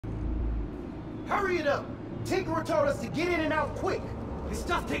Hurry it up! Tinkerer told us to get in and out quick! This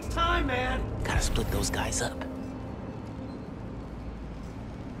stuff takes time, man! Gotta split those guys up.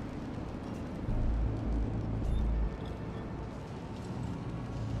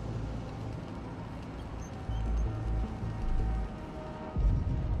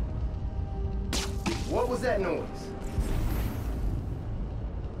 What was that noise?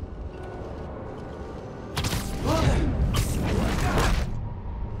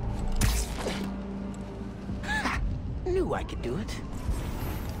 Knew I could do it.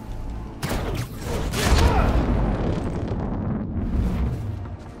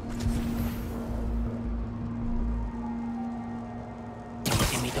 Don't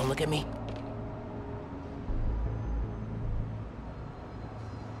look at me, don't look at me.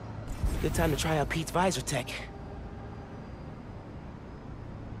 Good time to try out Pete's visor tech.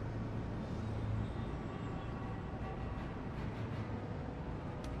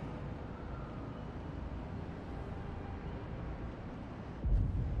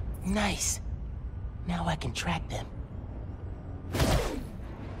 Nice. Now I can track them.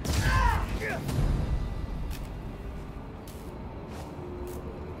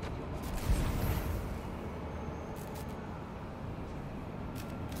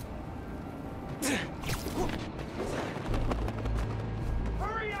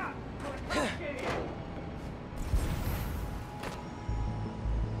 Hurry up!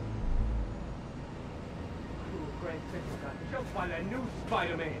 Great Central got joked by that new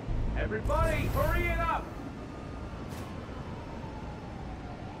Spider-Man. Everybody, hurry it up!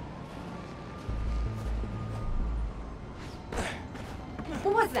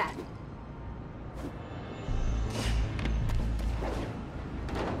 What was that?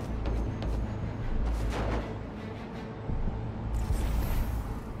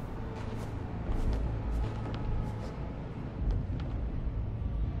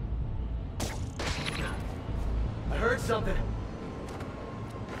 I heard something.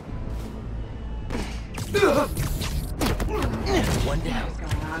 One down.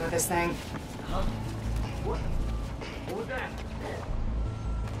 What's going on with this thing? Huh? What? What was that?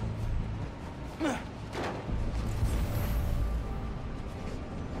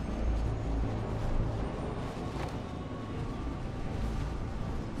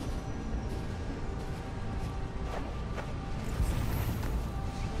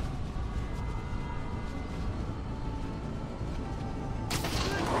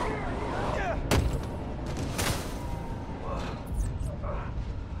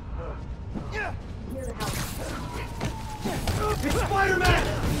 It's Spider-Man!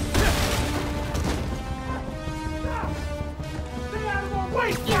 Stay out of my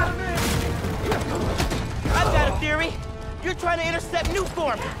way, Spider-Man! I've got a theory. You're trying to intercept new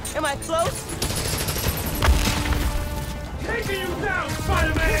form. Am I close? Taking you down,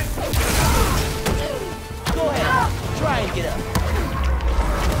 Spider-Man! Go ahead. Try and get up.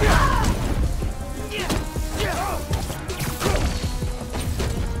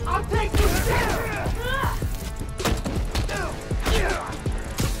 I'll take you down!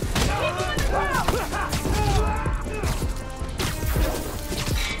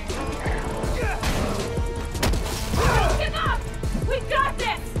 Get up! We got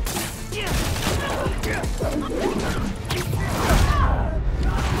this!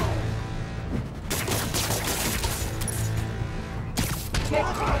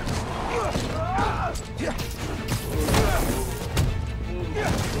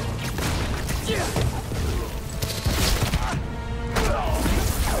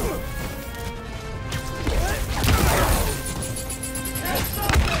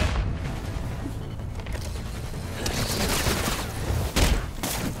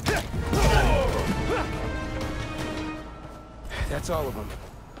 That's all of them.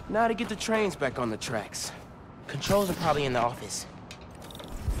 Now to get the trains back on the tracks. Controls are probably in the office.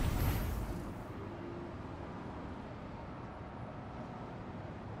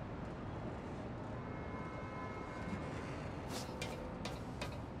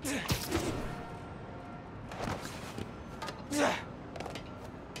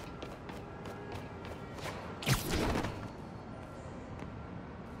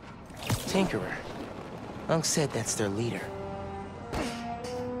 Tinkerer. Unc said that's their leader.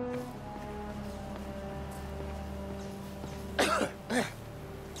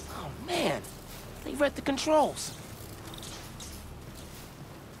 Oh man, they read the controls.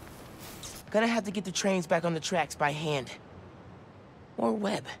 Gonna have to get the trains back on the tracks by hand. Or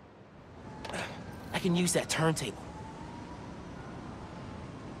web. I can use that turntable.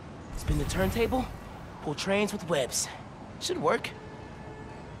 Spin the turntable, pull trains with webs. Should work.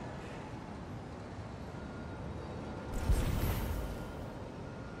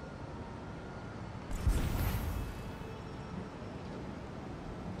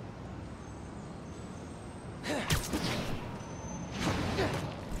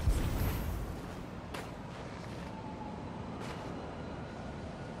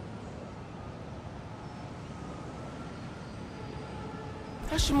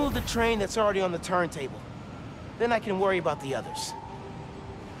 I should move the train that's already on the turntable. Then I can worry about the others.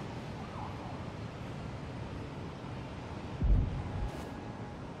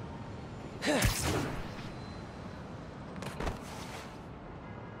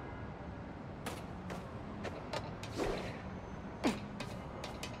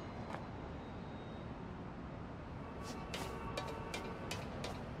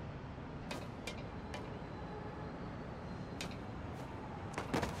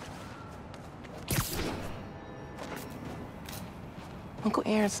 Uncle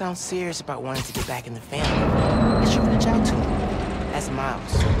Aaron sounds serious about wanting to get back in the family. I should reach out to him. That's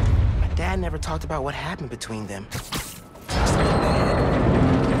Miles. My dad never talked about what happened between them. Must have been bad.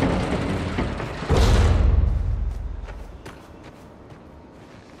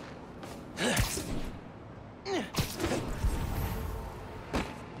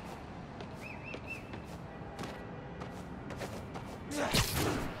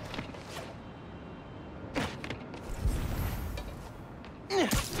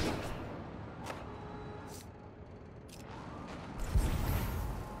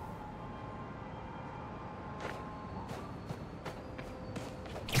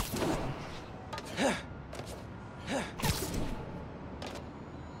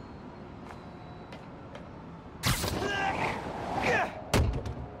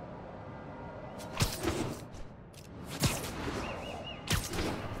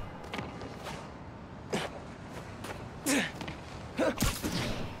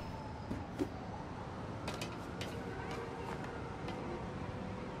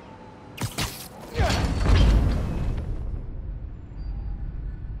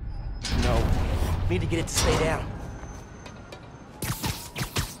 Need to get it to stay down.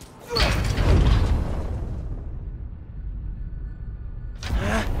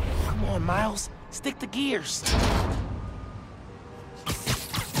 Come on, Miles. Stick the gears.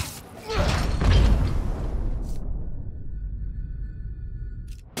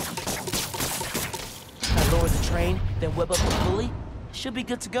 Now lower the train, then whip up the pulley. Should be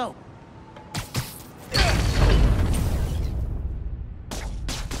good to go.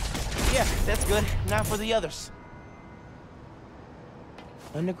 Yeah, that's good. Now for the others.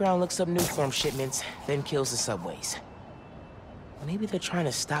 Underground looks up Nuform shipments, then kills the subways. Maybe they're trying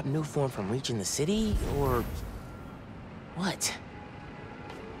to stop Nuform from reaching the city, or... what?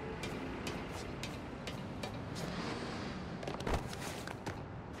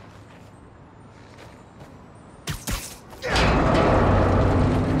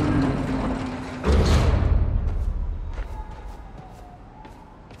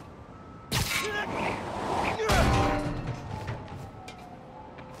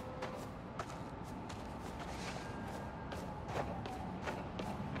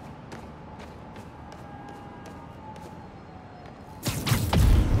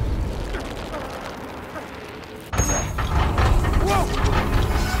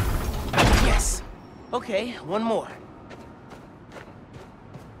 Okay, one more.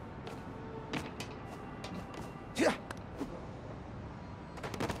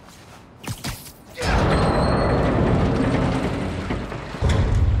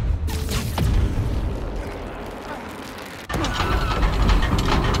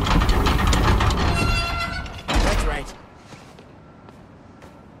 That's right.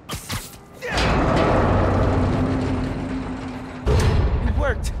 It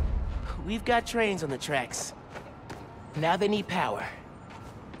worked. We've got trains on the tracks. Now they need power.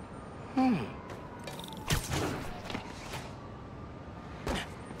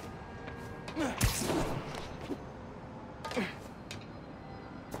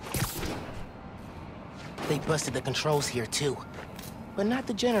 They busted the controls here too, but not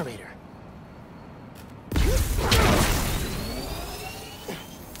the generator.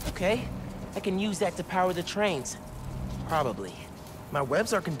 Okay, I can use that to power the trains. Probably. My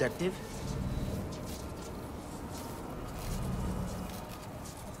webs are conductive.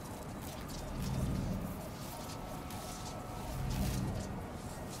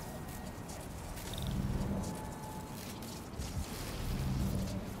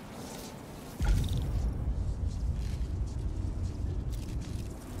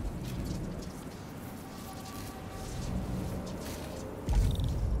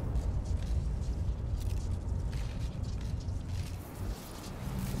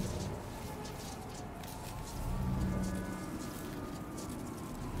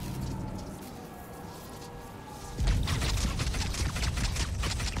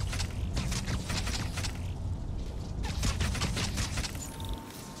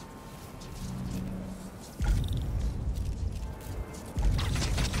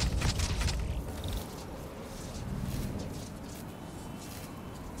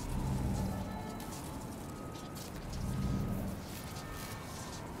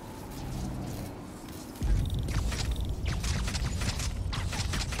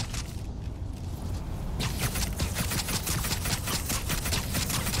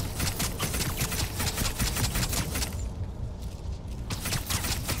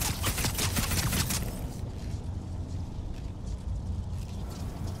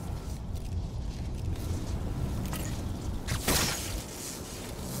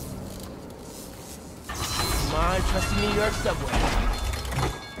 gotta trust the New York subway.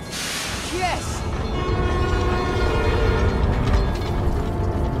 Yes!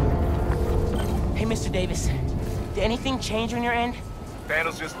 Hey, Mr. Davis. Did anything change on your end?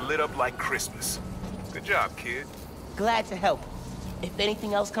 Panels just lit up like Christmas. Good job, kid. Glad to help. If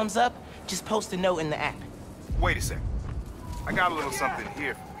anything else comes up, just post a note in the app. Wait a sec. I got a little something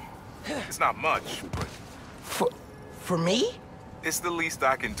here for you. It's not much, but For me? it's the least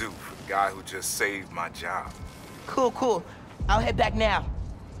I can do for the guy who just saved my job. Cool, cool. I'll head back now.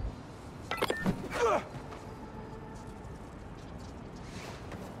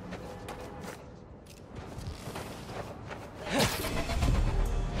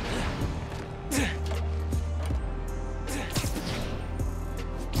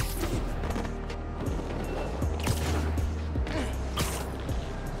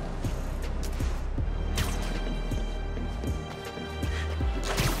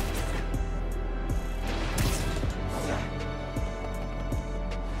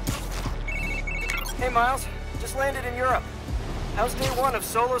 Hey, Miles. Just landed in Europe. How's day one of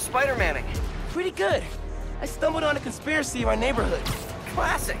solo Spider-Manning? Pretty good. I stumbled on a conspiracy in my neighborhood.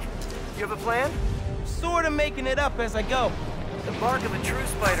 Classic. You have a plan? Sort of making it up as I go. The mark of a true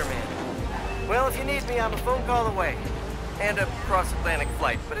Spider-Man. Well, if you need me, I'm a phone call away. And a cross-Atlantic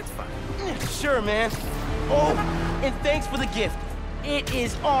flight, but it's fine. Sure, man. Oh, and thanks for the gift. It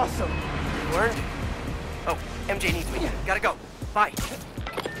is awesome. You earned it. Oh, MJ needs me. Gotta go. Bye.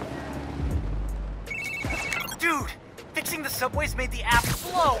 Dude, fixing the subways made the app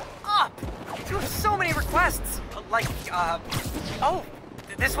blow up! There were so many requests! Oh,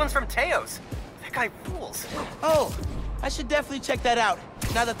 this one's from Teos. That guy rules. Oh, I should definitely check that out,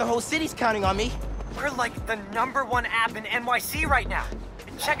 now that the whole city's counting on me. We're like the #1 app in NYC right now.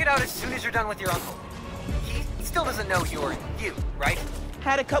 Check it out as soon as you're done with your uncle. He still doesn't know you're you, right?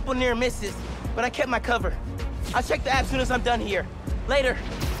 Had a couple near misses, but I kept my cover. I'll check the app as soon as I'm done here. Later.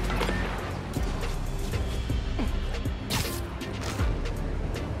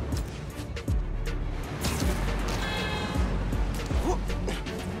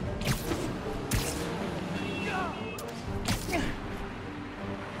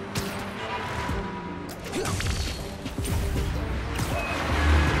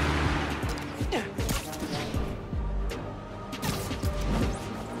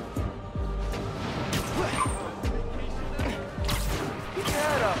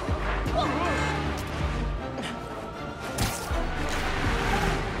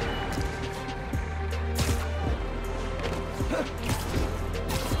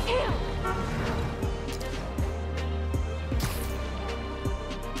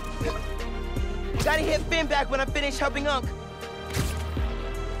 Gotta hit Finn back when I finish helping Unc.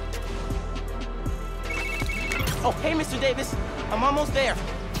 Oh, hey, Mr. Davis. I'm almost there.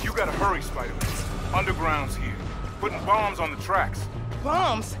 You gotta hurry, Spider-Man. Underground's here. Putting bombs on the tracks.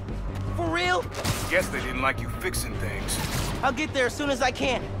 Bombs? For real? Guess they didn't like you fixing things. I'll get there as soon as I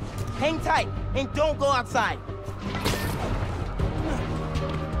can. Hang tight, and don't go outside.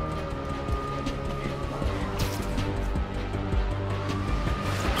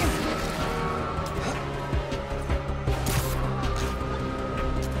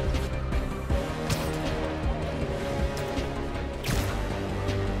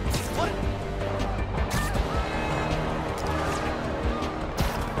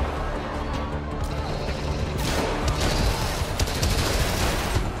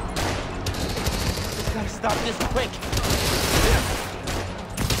 Stop this quick!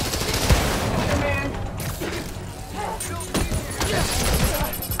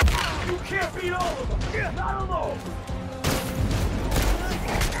 You can't beat all of them! Not alone!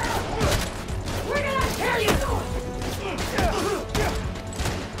 We're gonna tear you!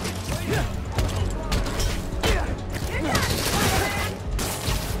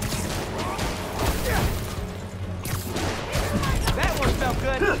 That one felt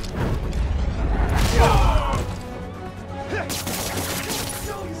good!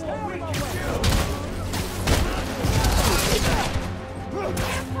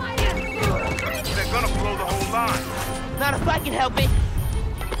 They're gonna blow the whole line. Not if I can help it.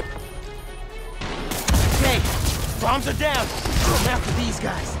 Okay, bombs are down. Now for these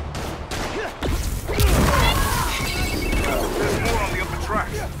guys. There's more on the upper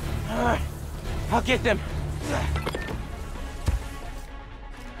tracks. All right, I'll get them.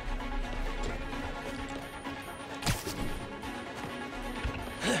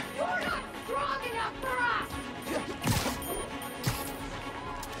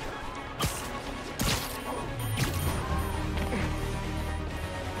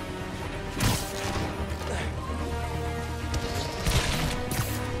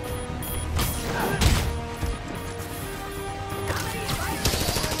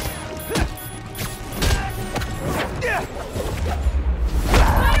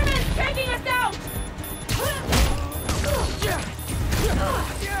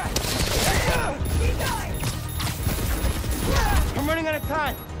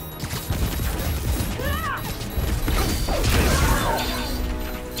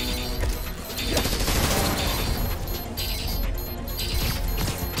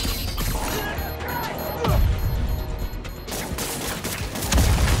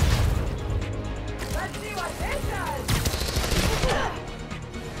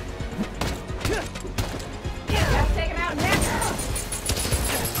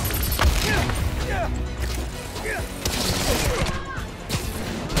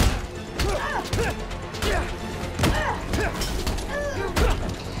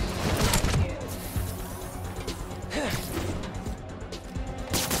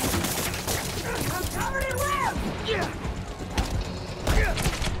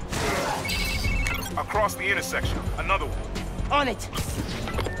 the intersection. Another one. On it!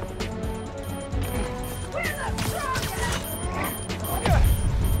 We're the strongest!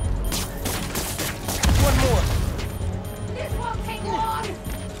 One more. This won't take long!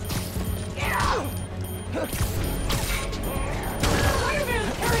 Get out!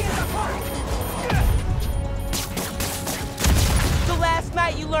 Spider-Man's tearing us apart! So last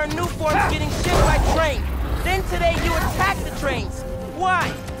night you learned new forms getting shipped by train. Then today you attack the trains.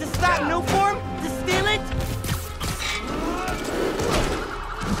 Why? To stop new form? To steal it?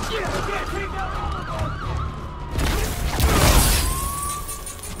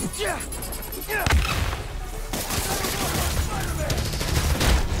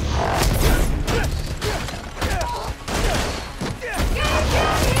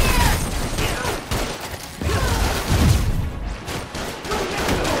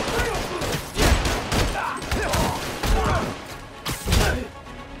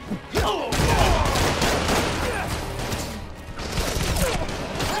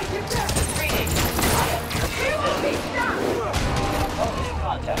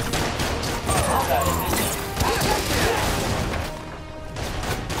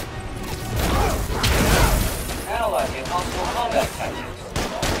 Analyzing possible combat tactics.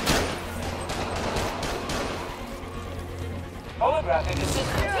 Holographic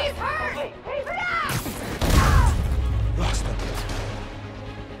assistance. He's hurt! Complete. Lost them.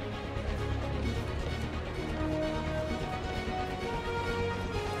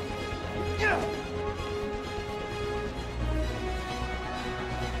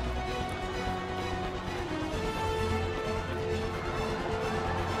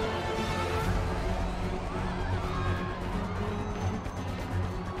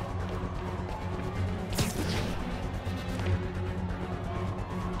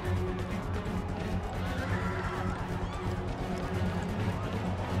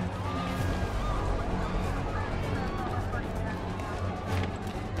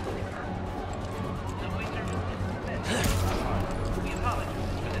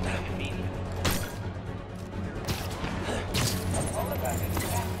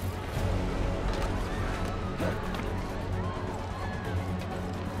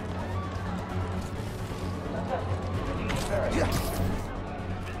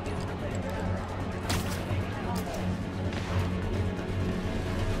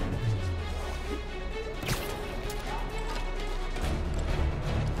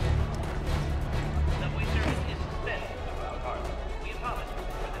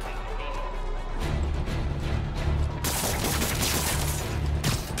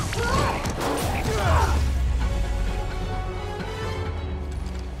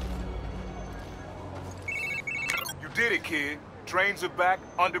 Did it, kid. Trains are back,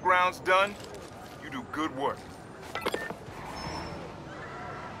 underground's done. You do good work.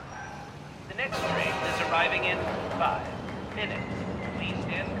 The next train is arriving in 5 minutes. Please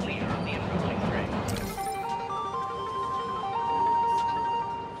stand clear of the approaching train.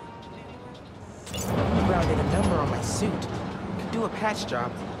 Grounded a number on my suit. Could do a patch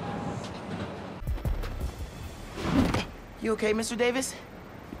job. You okay, Mr. Davis?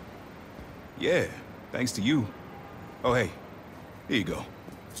 Yeah, thanks to you. Oh, hey, here you go.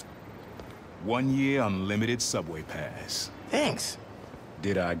 1 year unlimited subway pass. Thanks.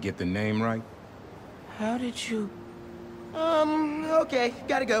 Did I get the name right? How did you... okay,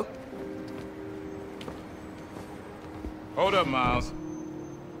 gotta go. Hold up, Miles.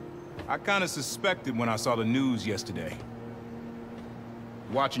 I kinda suspected when I saw the news yesterday.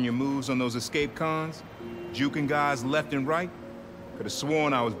 Watching your moves on those escape cons, juking guys left and right, could've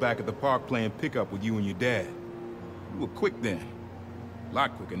sworn I was back at the park playing pickup with you and your dad. You were quick then. A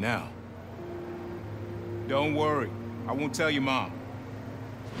lot quicker now. Don't worry. I won't tell your mom.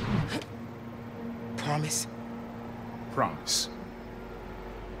 Promise? Promise.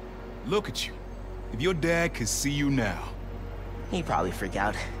 Look at you. If your dad could see you now... He'd probably freak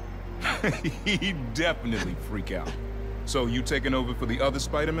out. He'd definitely freak out. So you taking over for the other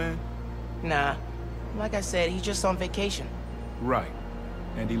Spider-Man? Nah. Like I said, he's just on vacation. Right.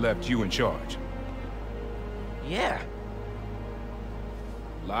 And he left you in charge. Yeah.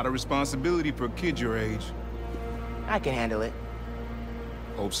 A lot of responsibility for a kid your age. I can handle it.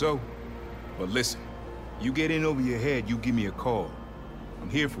 Hope so. But listen, you get in over your head, you give me a call.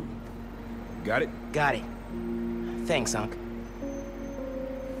 I'm here for you. Got it? Got it. Thanks, Unc.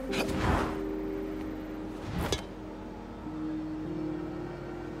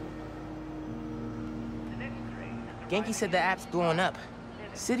 Genki said the app's blowing up.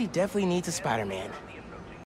 City definitely needs a Spider-Man.